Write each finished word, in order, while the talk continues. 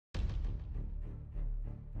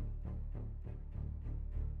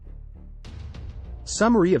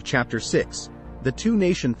Summary of Chapter 6. The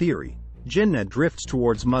Two-Nation Theory. Jinnah drifts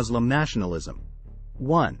towards Muslim nationalism.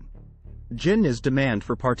 1. Jinnah's demand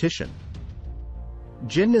for partition.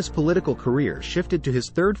 Jinnah's political career shifted to his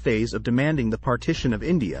third phase of demanding the partition of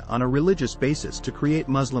India on a religious basis to create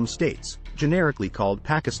Muslim states, generically called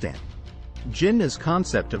Pakistan. Jinnah's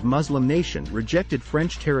concept of Muslim nation rejected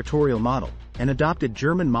French territorial model and adopted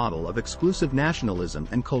German model of exclusive nationalism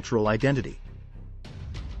and cultural identity.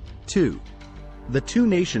 2. The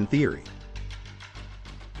Two-Nation Theory.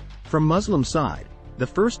 From Muslim side, the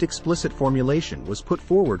first explicit formulation was put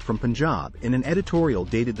forward from Punjab in an editorial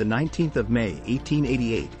dated the 19th of May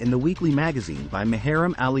 1888 in the weekly magazine by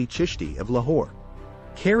Meheram Ali Chishti of Lahore.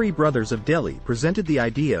 Carey Brothers of Delhi presented the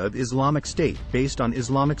idea of Islamic State based on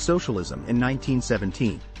Islamic socialism in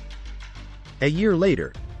 1917. A year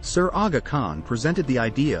later, Sir Aga Khan presented the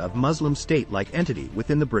idea of Muslim state-like entity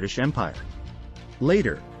within the British Empire.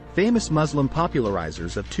 Later, famous Muslim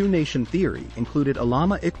popularizers of two-nation theory included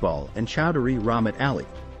Allama Iqbal and Chowdhury Rahmat Ali.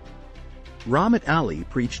 Rahmat Ali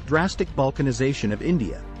preached drastic Balkanization of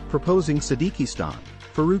India, proposing Siddiquistan,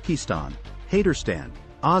 Farrukhistan, Haiderstan,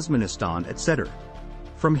 Osmanistan, etc.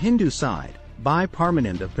 From Hindu side, Bhai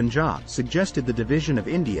Parmanand of Punjab suggested the division of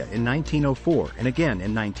India in 1904 and again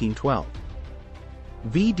in 1912.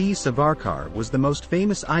 V.D. Savarkar was the most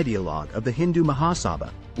famous ideologue of the Hindu Mahasabha,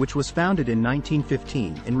 which was founded in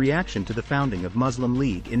 1915 in reaction to the founding of Muslim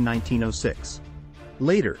League in 1906.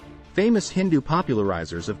 Later, famous Hindu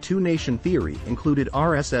popularizers of two-nation theory included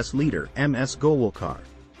RSS leader M.S. Golwalkar.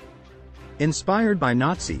 Inspired by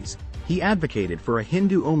Nazis, he advocated for a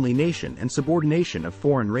Hindu-only nation and subordination of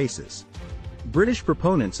foreign races. British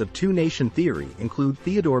proponents of two-nation theory include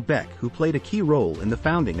Theodore Beck, who played a key role in the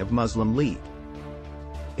founding of Muslim League.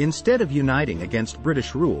 Instead of uniting against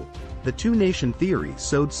British rule, the two-nation theory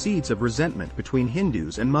sowed seeds of resentment between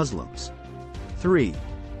Hindus and Muslims. 3.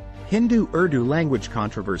 Hindu-Urdu language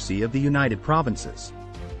controversy of the United Provinces.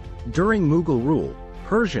 During Mughal rule,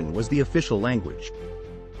 Persian was the official language.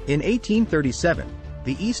 In 1837,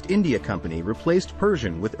 the East India Company replaced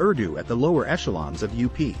Persian with Urdu at the lower echelons of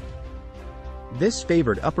UP. This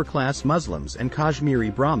favored upper-class Muslims and Kashmiri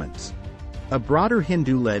Brahmins. A broader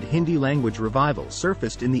Hindu-led Hindi language revival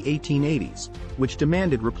surfaced in the 1880s, which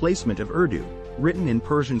demanded replacement of Urdu, written in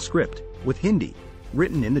Persian script, with Hindi,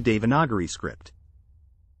 written in the Devanagari script.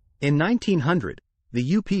 In 1900,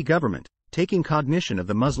 the UP government, taking cognition of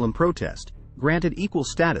the Muslim protest, granted equal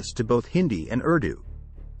status to both Hindi and Urdu.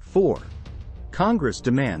 4. Congress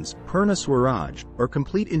demands Purna Swaraj, or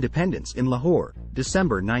complete independence in Lahore,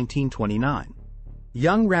 December 1929.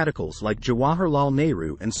 Young radicals like Jawaharlal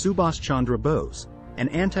Nehru and Subhas Chandra Bose, and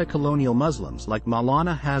anti-colonial Muslims like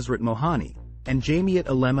Maulana Hazrat Mohani, and Jamiat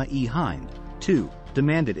Ulema-e-Hind, too,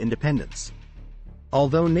 demanded independence.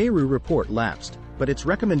 Although Nehru report lapsed, but its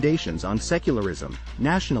recommendations on secularism,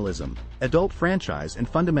 nationalism, adult franchise and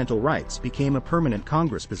fundamental rights became a permanent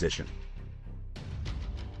Congress position.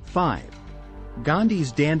 5.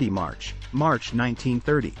 Gandhi's Dandi March, March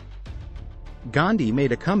 1930. Gandhi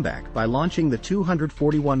made a comeback by launching the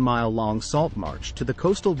 241-mile-long Salt March to the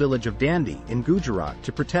coastal village of Dandi in Gujarat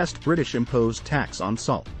to protest British-imposed tax on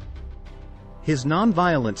salt. His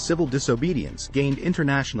non-violent civil disobedience gained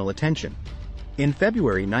international attention. In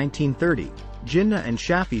February 1930, Jinnah and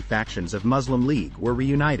Shafi factions of Muslim League were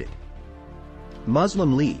reunited.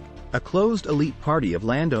 Muslim League, a closed elite party of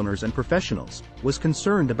landowners and professionals, was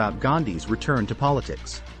concerned about Gandhi's return to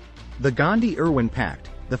politics. The Gandhi-Irwin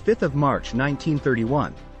Pact, the 5th of March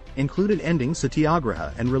 1931, included ending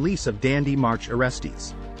Satyagraha and release of Dandi March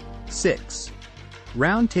arrestees. 6.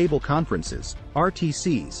 Round Table Conferences,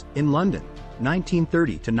 RTCs, in London,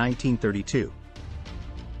 1930 to 1932.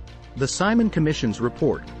 The Simon Commission's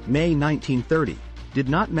report, May 1930, did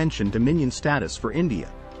not mention dominion status for India,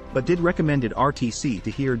 but did recommended RTC to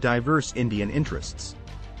hear diverse Indian interests.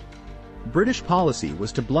 British policy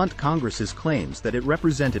was to blunt Congress's claims that it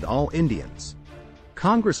represented all Indians.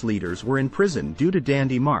 Congress leaders were in prison due to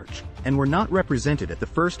Dandi March, and were not represented at the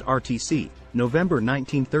first RTC, November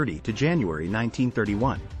 1930 to January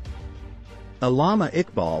 1931. Allama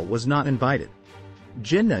Iqbal was not invited.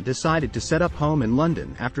 Jinnah decided to set up home in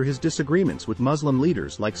London after his disagreements with Muslim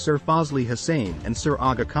leaders like Sir Fazli Hussain and Sir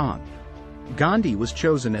Aga Khan. Gandhi was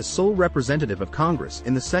chosen as sole representative of Congress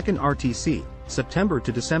in the second RTC, September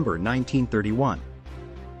to December 1931.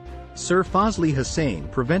 Sir Fazli Hussain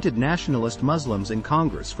prevented nationalist Muslims in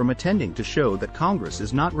Congress from attending to show that Congress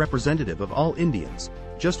is not representative of all Indians,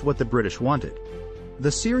 just what the British wanted.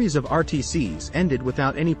 The series of RTCs ended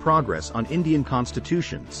without any progress on Indian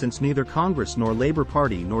constitution since neither Congress nor Labour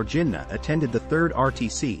Party nor Jinnah attended the third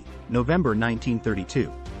RTC, November 1932.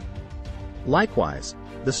 Likewise,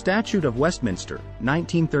 the Statute of Westminster,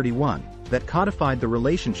 1931, that codified the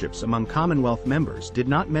relationships among Commonwealth members did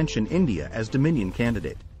not mention India as Dominion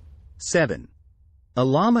candidate. 7.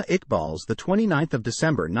 Allama Iqbal's 29th of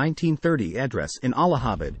December 1930 address in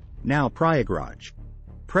Allahabad, now Prayagraj.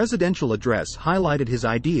 Presidential address highlighted his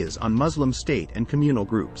ideas on Muslim state and communal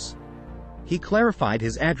groups. He clarified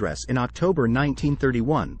his address in October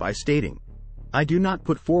 1931 by stating, "I do not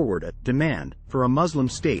put forward a demand for a Muslim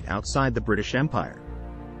state outside the British Empire."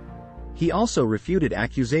 He also refuted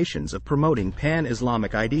accusations of promoting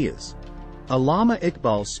pan-Islamic ideas. Allama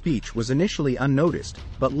Iqbal's speech was initially unnoticed,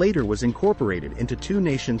 but later was incorporated into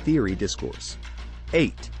two-nation theory discourse.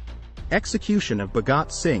 8. Execution of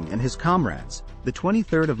Bhagat Singh and his comrades, the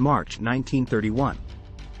 23rd of March 1931.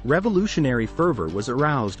 Revolutionary fervor was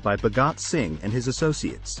aroused by Bhagat Singh and his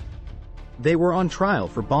associates. They were on trial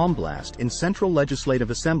for bomb blast in Central Legislative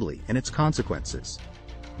Assembly and its consequences.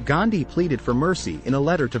 Gandhi pleaded for mercy in a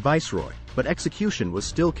letter to Viceroy, but execution was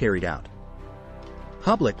still carried out.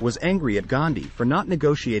 Public was angry at Gandhi for not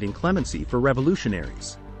negotiating clemency for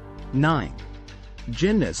revolutionaries. 9.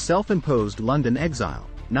 Jinnah's self-imposed London exile,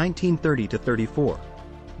 1930-34.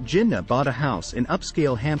 Jinnah bought a house in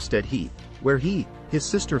upscale Hampstead Heath, where he, his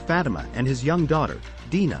sister Fatima and his young daughter,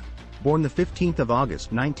 Dina, born the 15th of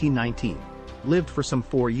August 1919, lived for some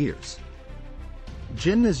 4 years.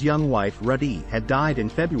 Jinnah's young wife Radi had died in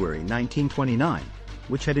February 1929,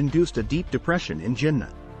 which had induced a deep depression in Jinnah.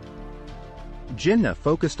 Jinnah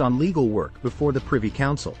focused on legal work before the Privy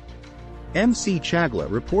Council. M.C. Chagla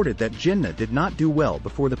reported that Jinnah did not do well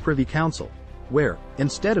before the Privy Council, where,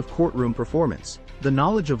 instead of courtroom performance, the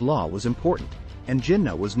knowledge of law was important, and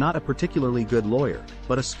Jinnah was not a particularly good lawyer,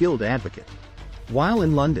 but a skilled advocate. While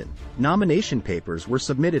in London, nomination papers were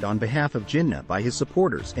submitted on behalf of Jinnah by his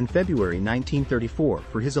supporters in February 1934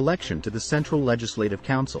 for his election to the Central Legislative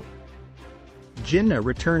Council. Jinnah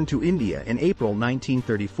returned to India in April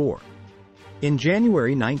 1934. In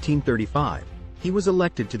January 1935, he was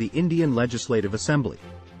elected to the Indian Legislative Assembly.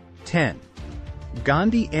 10.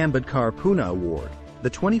 Gandhi Ambedkar Pune Award, the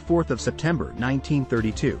 24th of September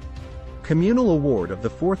 1932. Communal Award of the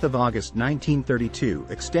 4th of August 1932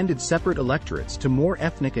 extended separate electorates to more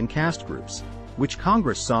ethnic and caste groups, which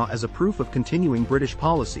Congress saw as a proof of continuing British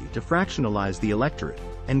policy to fractionalize the electorate,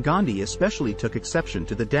 and Gandhi especially took exception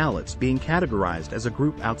to the Dalits being categorized as a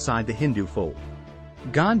group outside the Hindu fold.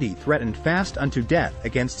 Gandhi threatened fast unto death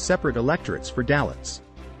against separate electorates for Dalits.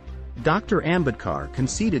 Dr. Ambedkar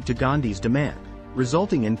conceded to Gandhi's demand,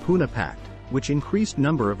 resulting in Pune Pact, which increased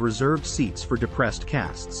number of reserved seats for depressed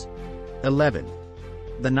castes. 11.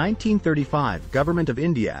 The 1935 Government of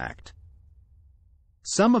India Act.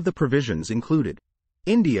 Some of the provisions included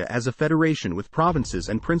India as a federation with provinces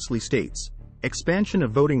and princely states, expansion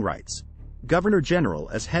of voting rights, Governor-General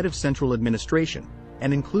as head of central administration,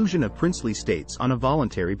 and inclusion of princely states on a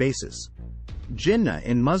voluntary basis. Jinnah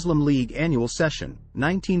in Muslim League Annual Session,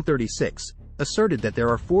 1936, asserted that there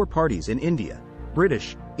are 4 parties in India: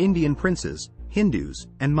 British, Indian princes, Hindus,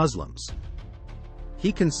 and Muslims.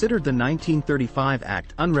 He considered the 1935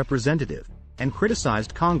 Act unrepresentative, and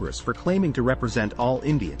criticized Congress for claiming to represent all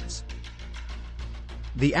Indians.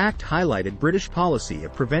 The Act highlighted British policy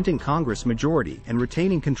of preventing Congress majority and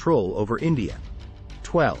retaining control over India.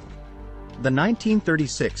 12. The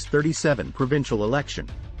 1936-37 provincial election.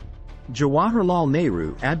 Jawaharlal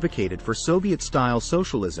Nehru advocated for Soviet-style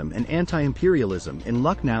socialism and anti-imperialism in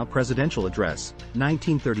Lucknow Presidential Address,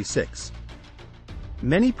 1936.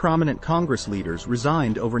 Many prominent Congress leaders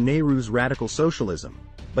resigned over Nehru's radical socialism,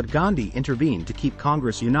 but Gandhi intervened to keep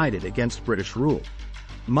Congress united against British rule.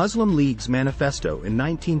 Muslim League's manifesto in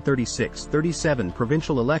 1936-37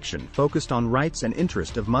 provincial election focused on rights and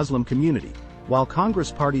interest of Muslim community, while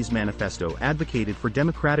Congress Party's manifesto advocated for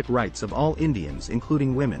democratic rights of all Indians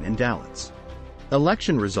including women and Dalits.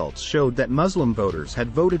 Election results showed that Muslim voters had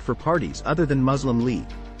voted for parties other than Muslim League,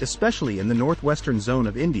 especially in the northwestern zone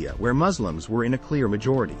of India where Muslims were in a clear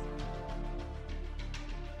majority.